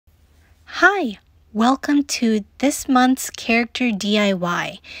Hi, welcome to this month's character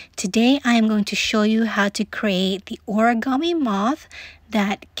DIY. Today I am going to show you how to create the origami moth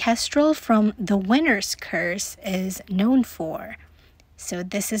that Kestrel from the Winner's Curse is known for. So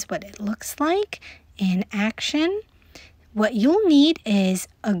this is what it looks like in action. What you'll need is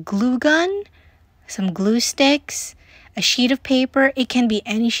a glue gun, some glue sticks, a sheet of paper. It can be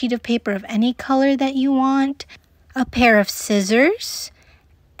any sheet of paper of any color that you want, a pair of scissors,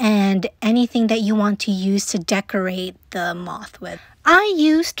 and anything that you want to use to decorate the moth with. I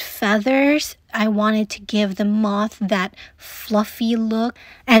used feathers. I wanted to give the moth that fluffy look.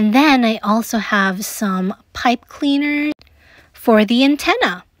 And then I also have some pipe cleaners for the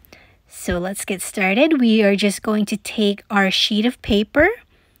antenna. So let's get started. We are just going to take our sheet of paper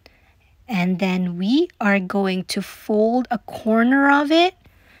and then we are going to fold a corner of it.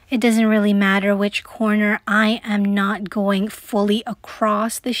 It doesn't really matter which corner. I am not going fully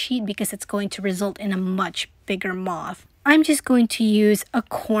across the sheet because it's going to result in a much bigger moth. I'm just going to use a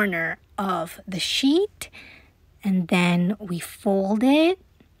corner of the sheet and then we fold it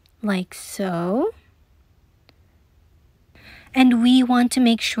like so. And we want to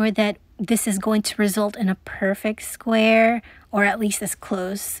make sure that this is going to result in a perfect square, or at least as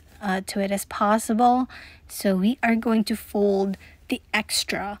close to it as possible. So we are going to fold the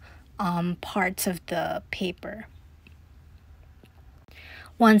extra parts of the paper.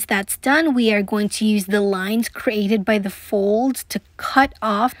 Once that's done, we are going to use the lines created by the folds to cut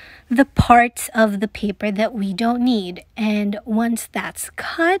off the parts of the paper that we don't need. And once that's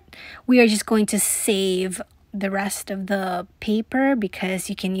cut, we are just going to save the rest of the paper because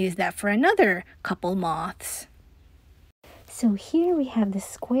you can use that for another couple moths. So here we have the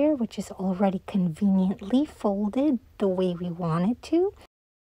square, which is already conveniently folded the way we want it to.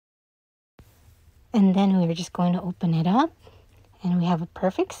 And then we're just going to open it up and we have a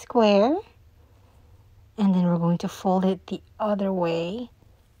perfect square. And then we're going to fold it the other way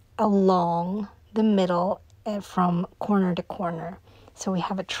along the middle from corner to corner. So we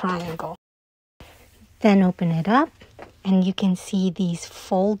have a triangle. Then open it up and you can see these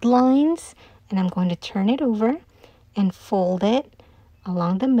fold lines, and I'm going to turn it over and fold it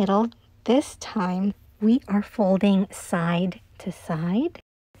along the middle. This time we are folding side to side.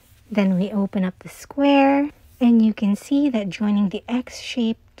 Then we open up the square and you can see that joining the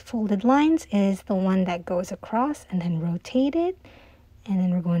X-shaped folded lines is the one that goes across, and then rotate it. And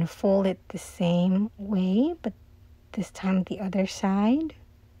then we're going to fold it the same way, but this time the other side.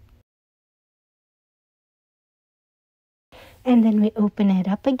 And then we open it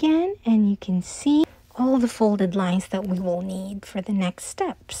up again and you can see all the folded lines that we will need for the next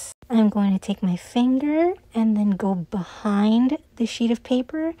steps. I'm going to take my finger and then go behind the sheet of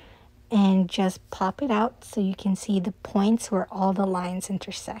paper and just pop it out so you can see the points where all the lines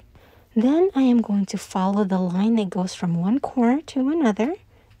intersect. Then I am going to follow the line that goes from one corner to another,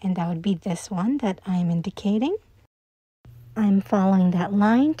 and that would be this one that I'm indicating. I'm following that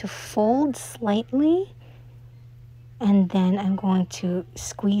line to fold slightly, and then I'm going to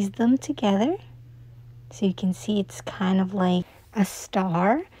squeeze them together. So you can see it's kind of like a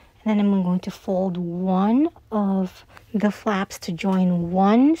star. And then I'm going to fold one of the flaps to join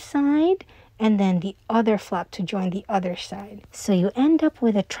one side and then the other flap to join the other side. So you end up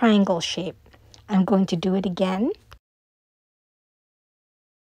with a triangle shape. I'm going to do it again.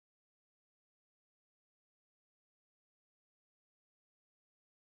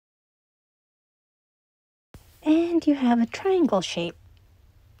 And you have a triangle shape.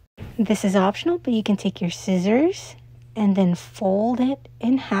 This is optional, but you can take your scissors and then fold it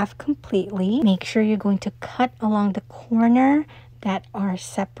in half completely. Make sure you're going to cut along the corner that are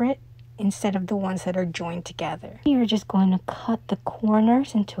separate instead of the ones that are joined together. You're just going to cut the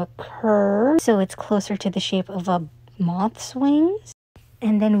corners into a curve so it's closer to the shape of a moth's wings.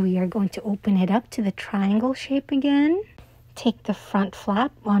 And then we are going to open it up to the triangle shape again. Take the front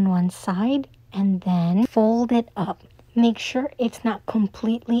flap on one side and then fold it up. Make sure it's not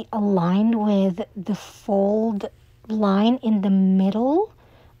completely aligned with the fold line in the middle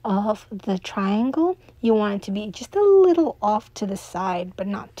of the triangle. You want it to be just a little off to the side, but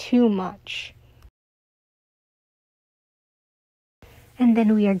not too much. And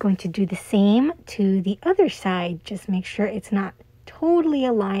then we are going to do the same to the other side. Just make sure it's not totally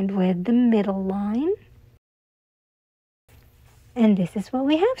aligned with the middle line. And this is what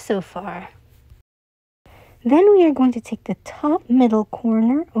we have so far. Then we are going to take the top middle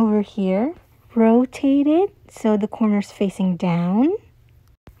corner over here, rotate it so the corner's facing down.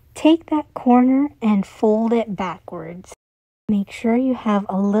 Take that corner and fold it backwards. Make sure you have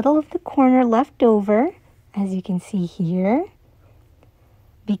a little of the corner left over, as you can see here.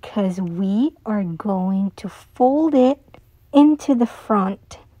 because we are going to fold it into the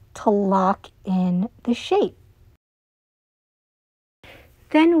front to lock in the shape.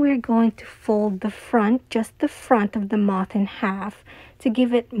 Then we're going to fold the front, just the front of the moth in half to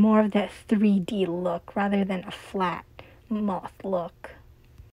give it more of that 3D look rather than a flat moth look.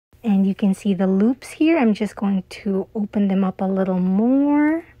 And you can see the loops here. I'm just going to open them up a little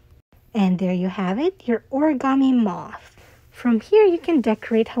more. And there you have it, your origami moth. From here you can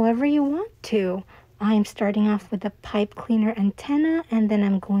decorate however you want to. I'm starting off with a pipe cleaner antenna, and then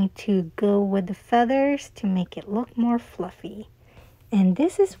I'm going to go with the feathers to make it look more fluffy. And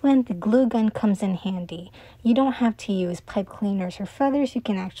this is when the glue gun comes in handy. You don't have to use pipe cleaners or feathers. You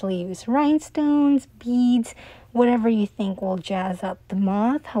can actually use rhinestones, beads, whatever you think will jazz up the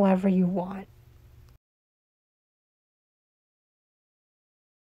moth however you want.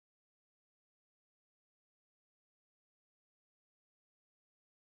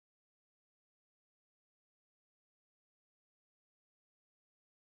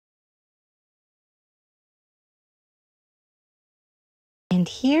 And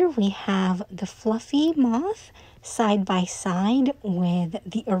here we have the fluffy moth side by side with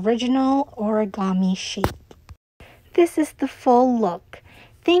the original origami shape. This is the full look.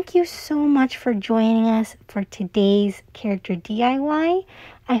 Thank you so much for joining us for today's character DIY.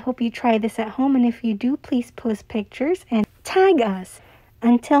 I hope you try this at home, and if you do, please post pictures and tag us.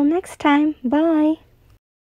 Until next time, bye!